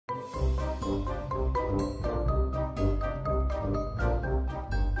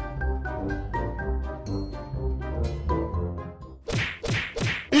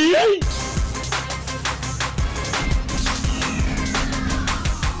Hey,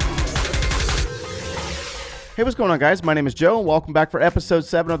 what's going on, guys? My name is Joe, and welcome back for episode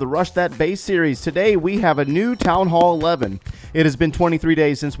 7 of the Rush That Base series. Today, we have a new Town Hall 11. It has been 23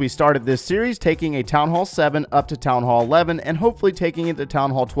 days since we started this series, taking a Town Hall 7 up to Town Hall 11, and hopefully taking it to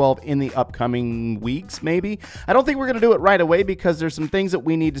Town Hall 12 in the upcoming weeks, maybe. I don't think we're going to do it right away because there's some things that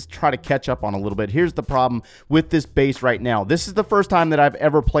we need to try to catch up on a little bit. Here's the problem with this base right now. This is the first time that I've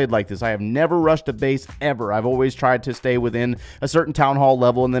ever played like this. I have never rushed a base ever. I've always tried to stay within a certain Town Hall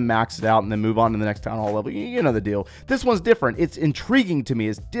level and then max it out and then move on to the next Town Hall level. You know the deal. This one's different. It's intriguing to me.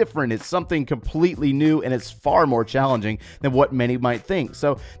 It's different. It's something completely new, and it's far more challenging than what many might think.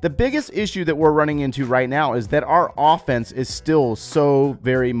 So the biggest issue that we're running into right now is that our offense is still so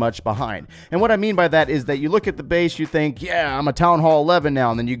very much behind. And what I mean by that is that you look at the base, you think, yeah, I'm a Town Hall 11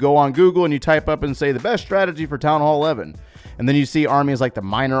 now, and then you go on Google and you type up and say the best strategy for Town Hall 11. And then you see armies like the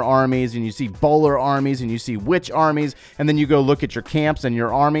minor armies, and you see bowler armies, and you see witch armies, and then you go look at your camps and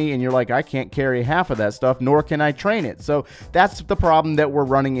your army, and you're like, I can't carry half of that stuff, nor can I train it. So that's the problem that we're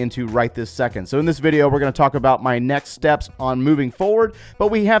running into right this second. So in this video, we're going to talk about my next steps on moving forward, but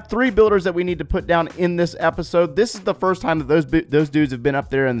we have 3 builders that we need to put down in this episode. This is the first time that those dudes have been up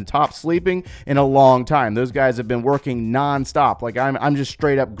there in the top sleeping in a long time. Those guys have been working non-stop. Like I'm just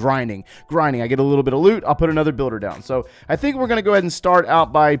straight up grinding. I get a little bit of loot, I'll put another builder down. So I think we're going to go ahead and start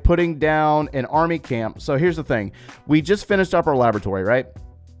out by putting down an army camp. So here's the thing. We just finished up our laboratory, right?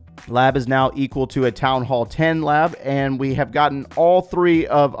 Lab is now equal to a Town Hall 10 lab, and we have gotten all 3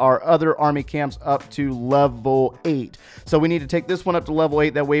 of our other army camps up to level 8. So we need to take this one up to level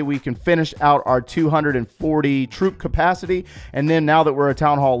 8. That way we can finish out our 240 troop capacity. And then now that we're at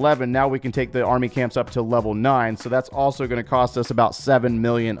Town Hall 11, now we can take the army camps up to level 9. So that's also going to cost us about 7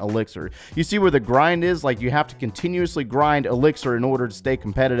 million elixir. You see where the grind is? Like, you have to continuously grind elixir in order to stay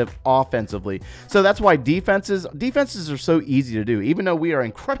competitive offensively. So that's why defenses are so easy to do. Even though we are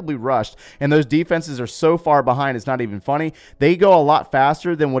incredibly rushed and those defenses are so far behind, it's not even funny. They go a lot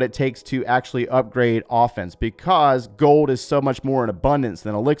faster than what it takes to actually upgrade offense, because gold is so much more in abundance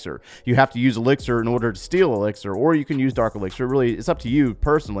than elixir. You have to use elixir in order to steal elixir, or you can use dark elixir. Really, it's up to you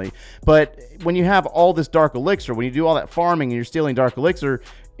personally. But when you have all this dark elixir, when you do all that farming and you're stealing dark elixir,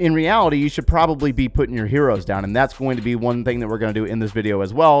 in reality, you should probably be putting your heroes down, and that's going to be one thing that we're going to do in this video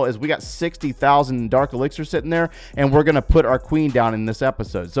as well. Is we got 60,000 dark elixir sitting there, and we're going to put our queen down in this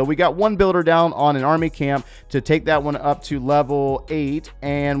episode. So we got one builder down on an army camp to take that one up to level 8,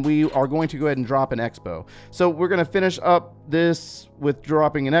 and we are going to go ahead and drop an expo. So we're going to finish up this with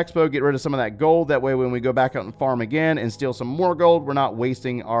dropping an expo, get rid of some of that gold. That way when we go back out and farm again and steal some more gold, we're not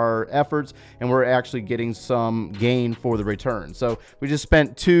wasting our efforts, and we're actually getting some gain for the return. So we just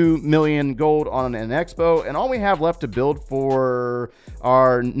spent 2 million gold on an expo, and all we have left to build for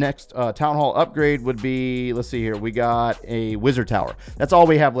our next Town Hall upgrade would be, let's see here, we got a wizard tower. That's all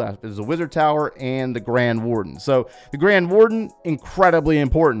we have left is a wizard tower and the Grand Warden. So the Grand Warden, incredibly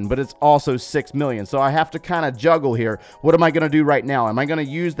important, but it's also 6 million. So I have to kind of juggle here. What am I going to do right now? Am I going to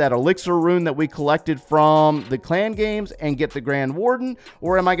use that elixir rune that we collected from the clan games and get the Grand Warden,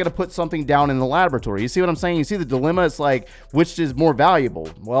 or am I going to put something down in the laboratory? You see what I'm saying? You see the dilemma? It's like, which is more valuable?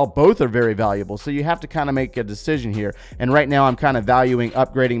 Well, both are very valuable, so you have to kind of make a decision here. And right now I'm kind of valuing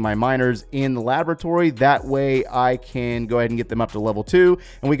upgrading my miners in the laboratory. That way I can go ahead and get them up to level 2,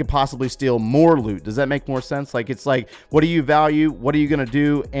 and we could possibly steal more loot. Does that make more sense? Like, it's like, what do you value? What are you going to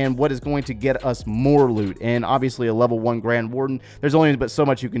do? And what is going to get us more loot? And obviously a level 1 Grand Warden, there's only but so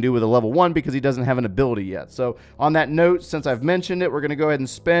much you can do with a level 1 because he doesn't have an ability yet. So on that note, since I've mentioned it, we're going to go ahead and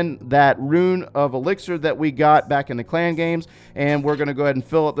spend that rune of elixir that we got back in the clan games, and we're going to go ahead and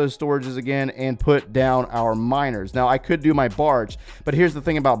fill up those storages again and put down our miners. Now I could do my barge, but here's the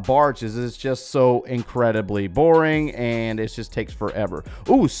thing about barge is it's just so incredibly boring, and it just takes forever.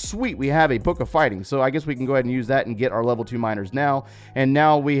 Ooh, sweet, we have a book of fighting, so I guess we can go ahead and use that and get our level 2 miners now. And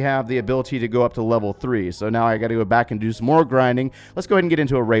now we have the ability to go up to level 3. So now I got to go back and do some more grinding. Let's go ahead and get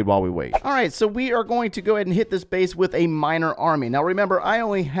into a raid while we wait. All right, so we are going to go ahead and hit this base with a minor army. Now remember, I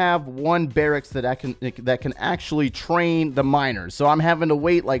only have 1 barracks that can actually train the miners, so I'm having to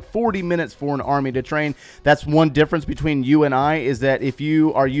wait like 40 minutes for an army to train. That's one difference between you and I, is that if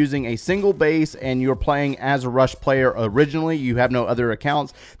you are using a single base and you're playing as a rush player originally, you have no other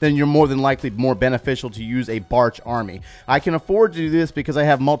accounts, then you're more than likely more beneficial to use a barch army. I can afford to do this because I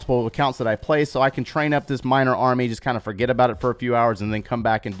have multiple accounts that I play, so I can train up this minor army, just kind of forget about it for for a few hours and then come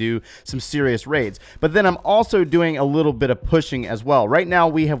back and do some serious raids. But then I'm also doing a little bit of pushing as well. Right now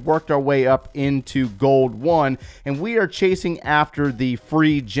we have worked our way up into gold 1, and we are chasing after the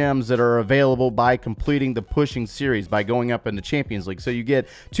free gems that are available by completing the pushing series, by going up into Champions League. So you get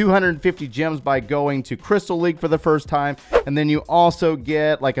 250 gems by going to Crystal League for the first time, and then you also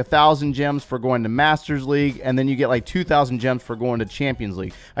get like 1,000 gems for going to Masters League, and then you get like 2,000 gems for going to Champions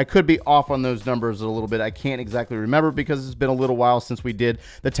League. I could be off on those numbers a little bit. I can't exactly remember because it's been a little while since we did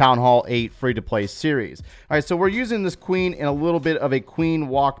the Town Hall 8 free-to-play series. All right, so we're using this queen in a little bit of a queen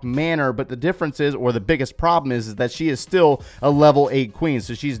walk manner, but the difference is, or the biggest problem is that she is still a level 8 queen,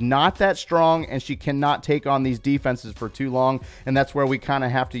 so she's not that strong and she cannot take on these defenses for too long, and that's where we kind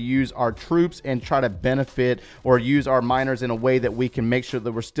of have to use our troops and try to benefit or use our miners in a way that we can make sure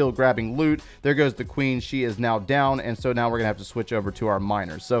that we're still grabbing loot. There goes the queen. She is now down, and so now we're gonna have to switch over to our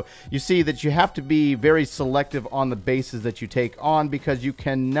miners. So you see that you have to be very selective on the bases that you take on, because you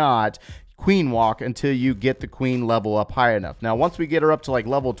cannot queen walk until you get the queen level up high enough. Now once we get her up to like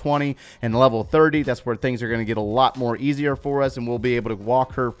level 20 and level 30, that's where things are going to get a lot more easier for us, and we'll be able to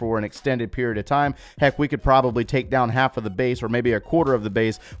walk her for an extended period of time. Heck, we could probably take down half of the base or maybe a quarter of the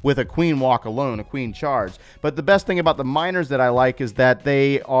base with a queen walk alone, a queen charge. But the best thing about the miners that I like is that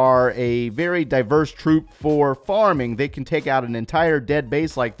they are a very diverse troop for farming. They can take out an entire dead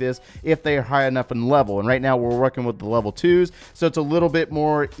base like this if they are high enough in level, and right now we're working with the level 2s, so it's a little bit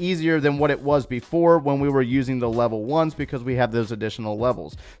more easier than what it was before when we were using the level 1s, because we have those additional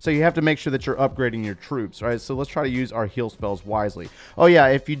levels. So you have to make sure that you're upgrading your troops. All right, so let's try to use our heal spells wisely. Oh yeah,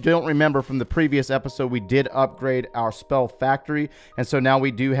 if you don't remember from the previous episode, we did upgrade our spell factory, and so now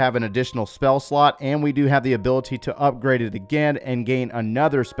we do have an additional spell slot, and we do have the ability to upgrade it again and gain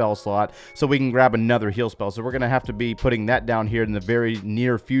another spell slot, so we can grab another heal spell. So we're going to have to be putting that down here in the very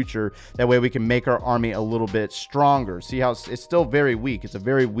near future. That way we can make our army a little bit stronger. See how it's still very weak. It's a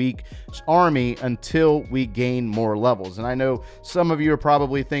very weak army until we gain more levels. And I know some of you are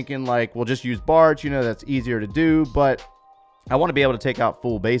probably thinking like, well, just use bards, you know, that's easier to do, but I want to be able to take out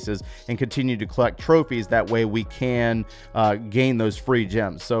full bases and continue to collect trophies. That way we can gain those free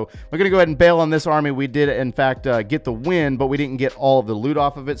gems. So we're going to go ahead and bail on this army. We did, in fact, get the win, but we didn't get all of the loot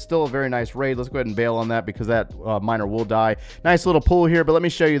off of it. Still a very nice raid. Let's go ahead and bail on that because that miner will die. Nice little pool here, but let me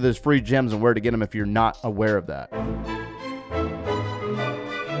show you those free gems and where to get them if you're not aware of that.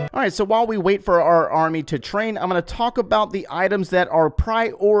 All right, so while we wait for our army to train, I'm going to talk about the items that are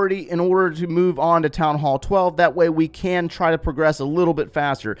priority in order to move on to Town Hall 12. That way we can try to progress a little bit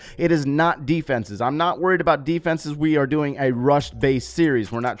faster. It is not defenses. I'm not worried about defenses. We are doing a rush-based series.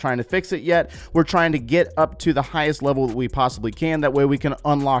 We're not trying to fix it yet. We're trying to get up to the highest level that we possibly can. That way we can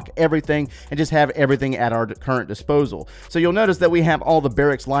unlock everything and just have everything at our current disposal. So you'll notice that we have all the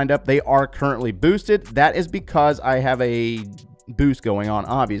barracks lined up. They are currently boosted. That is because I have a boost going on,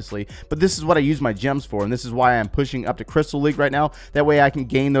 obviously, but this is what I use my gems for, and this is why I'm pushing up to Crystal League right now. That way I can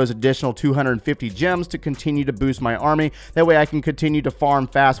gain those additional 250 gems to continue to boost my army. That way I can continue to farm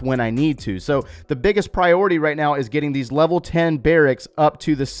fast when I need to. So the biggest priority right now is getting these level 10 barracks up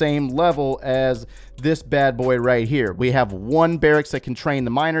to the same level as this bad boy right here. We have one barracks that can train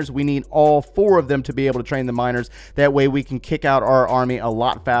the miners. We need all 4 of them to be able to train the miners. That way we can kick out our army a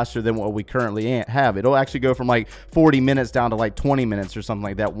lot faster than what we currently have. It'll actually go from like 40 minutes down to like 20 minutes or something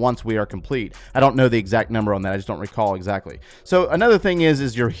like that once we are complete. I don't know the exact number on that. I just don't recall exactly. So another thing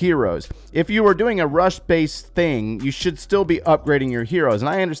is your heroes. If you are doing a rush-based thing, you should still be upgrading your heroes. And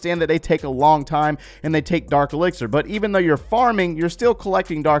I understand that they take a long time and they take Dark Elixir, but even though you're farming, you're still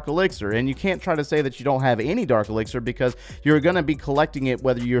collecting Dark Elixir, and you can't try to say that you don't have any Dark Elixir because you're going to be collecting it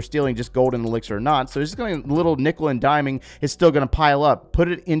whether you're stealing just Golden Elixir or not. So it's just going to, little nickel and diming is still going to pile up. Put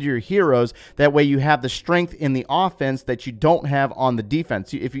it into your heroes. That way you have the strength in the offense that you don't have on the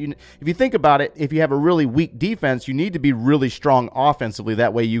defense. If you think about it, if you have a really weak defense, you need to be really strong offensively.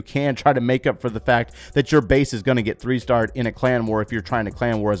 That way you can try to make up for the fact that your base is going to get 3-starred in a clan war if you're trying to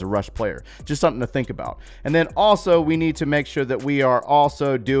clan war as a rush player. Just something to think about. And then also we need to make sure that we are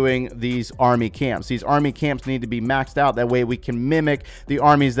also doing these army camps. These army camps need to be maxed out. That way we can mimic the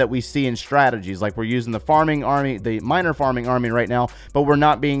armies that we see in strategies. Like we're using the farming army, the miner farming army right now, but we're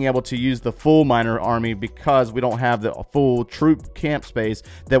not being able to use the full miner army because we don't have the full troop camp space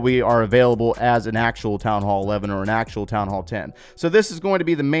that we are available as an actual Town Hall 11 or an actual Town Hall 10. So this is going to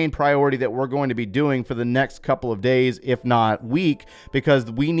be the main priority that we're going to be doing for the next couple of days, if not week,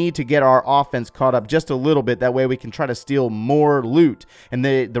 because we need to get our offense caught up just a little bit. That way we can try to steal more loot. And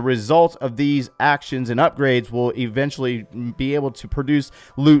the result of these actions and upgrades will eventually be able to produce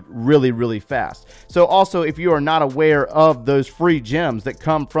loot really, really fast. So also, if you are not aware of those free gems that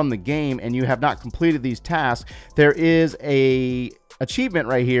come from the game and you have not completed these tasks, there is a achievement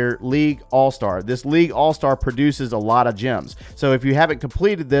right here, League All-Star. This League All-Star produces a lot of gems. So if you haven't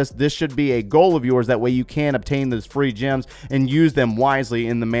completed this, this should be a goal of yours. That way you can obtain those free gems and use them wisely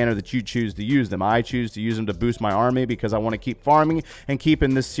in the manner that you choose to use them. I choose to use them to boost my army because I want to keep farming and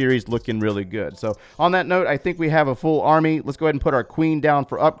keeping this series looking really good. So on that note, I think we have a full army. Let's go ahead and put our queen down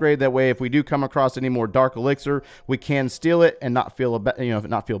for upgrade. That way, if we do come across any more dark elixir, we can steal it and not feel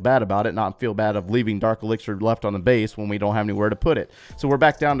not feel bad about it, not feel bad of leaving dark elixir left on the base when we don't have anywhere to put it. So we're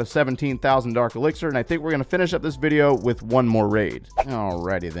back down to 17,000 dark elixir, and I think we're going to finish up this video with one more raid.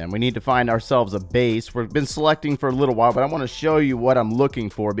 Alrighty then, we need to find ourselves a base. We've been selecting for a little while, but I want to show you what I'm looking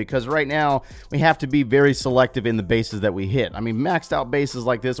for, because right now we have to be very selective in the bases that we hit. I mean, maxed out bases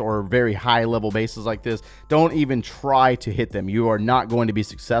like this or very high level bases like this, don't even try to hit them. You are not going to be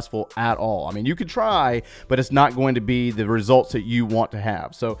successful at all. I mean, you could try, but it's not going to be the results that you want to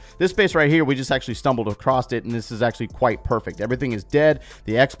have. So this base right here, we just actually stumbled across it, and this is actually quite perfect. Everything is dead.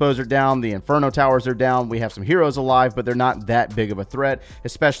 The expos are down, the inferno towers are down, we have some heroes alive, but they're not that big of a threat,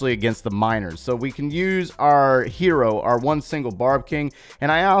 especially against the miners. So we can use our hero, our one single barb king,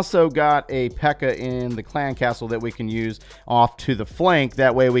 and I also got a P.E.K.K.A. in the clan castle that we can use off to the flank.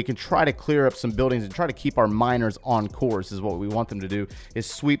 That way we can try to clear up some buildings and try to keep our miners on course. Is what we want them to do, is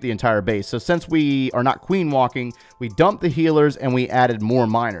sweep the entire base. So since we are not queen walking, we dumped the healers and we added more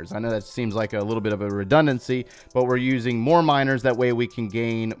miners. I know that seems like a little bit of a redundancy, but we're using more miners. That way we can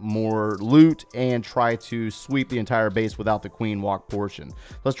gain more loot and try to sweep the entire base without the queen walk portion.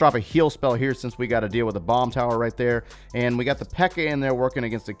 Let's drop a heal spell here since we got to deal with a bomb tower right there, and we got the P.E.K.K.A. in there working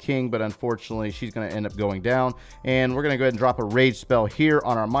against the king, but unfortunately she's going to end up going down, and we're going to go ahead and drop a rage spell here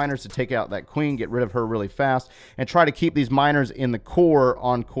on our miners to take out that queen, get rid of her really fast, and try to keep these miners in the core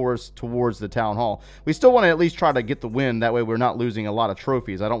on course towards the town hall. We still want to at least try to get the win. That way we're not losing a lot of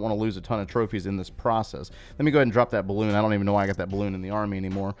trophies. I don't want to lose a ton of trophies in this process. Let me go ahead and drop that balloon. I don't even know why I got that balloon in the army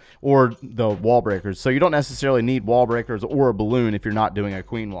anymore, or the wall breakers. So you don't necessarily need wall breakers or a balloon if you're not doing a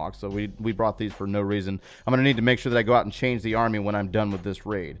queen walk. So we brought these for no reason. I'm going to need to make sure that I go out and change the army when I'm done with this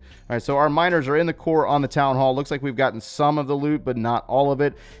raid. All right, so our miners are in the core on the town hall. Looks like we've gotten some of the loot, but not all of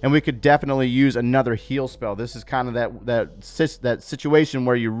it, and we could definitely use another heal spell. This is kind of that situation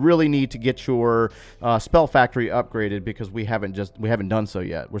where you really need to get your spell factory upgraded, because we haven't done so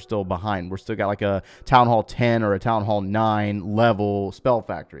yet. We're still behind. We're still got like a town hall 10 or a town hall 9 level spell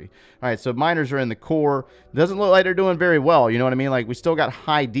factory. All right, so miners are in the core. Doesn't look like they're doing very well, you know what I mean? Like, we still got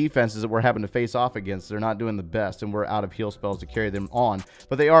high defenses that we're having to face off against. They're not doing the best, and we're out of heal spells to carry them on,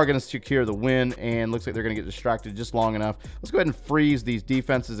 but they are going to secure the win, and looks like they're going to get distracted just long enough. Let's go ahead and freeze these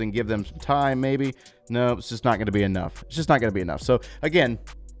defenses and give them some time, maybe. No, it's just not going to be enough. It's just not going to be enough. So again,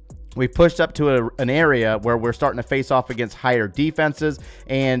 we've pushed up to an area where we're starting to face off against higher defenses,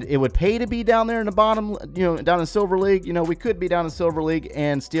 and it would pay to be down there in the bottom, down in Silver League. We could be down in Silver League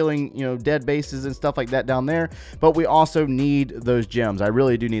and stealing, dead bases and stuff like that down there, but we also need those gems. I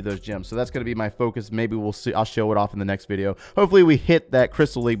really do need those gems, so that's going to be my focus. Maybe we'll see. I'll show it off in the next video. Hopefully we hit that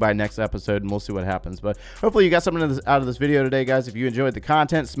Crystal League by next episode, and we'll see what happens. But hopefully you got something out of this video today, guys. If you enjoyed the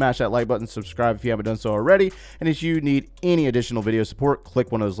content, smash that like button, subscribe if you haven't done so already, and if you need any additional video support,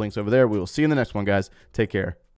 click one of those links over there. We will see you in the next one, guys. Take care.